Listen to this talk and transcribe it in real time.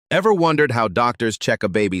Ever wondered how doctors check a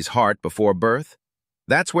baby's heart before birth?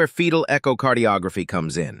 That's where fetal echocardiography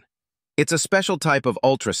comes in. It's a special type of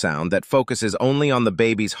ultrasound that focuses only on the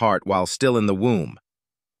baby's heart while still in the womb.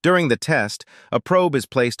 During the test, a probe is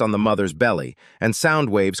placed on the mother's belly, and sound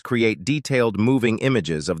waves create detailed moving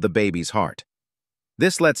images of the baby's heart.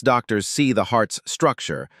 This lets doctors see the heart's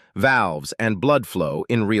structure, valves, and blood flow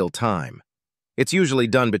in real time. It's usually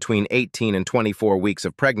done between 18 and 24 weeks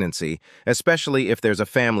of pregnancy, especially if there's a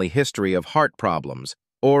family history of heart problems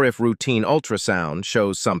or if routine ultrasound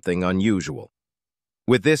shows something unusual.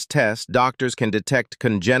 With this test, doctors can detect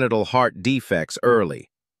congenital heart defects early,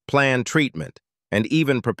 plan treatment, and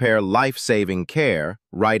even prepare life-saving care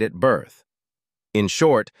right at birth. In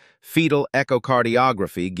short, fetal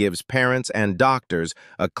echocardiography gives parents and doctors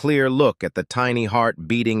a clear look at the tiny heart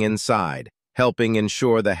beating inside, helping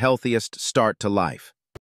ensure the healthiest start to life.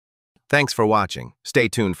 Thanks for watching. Stay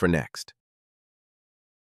tuned for next.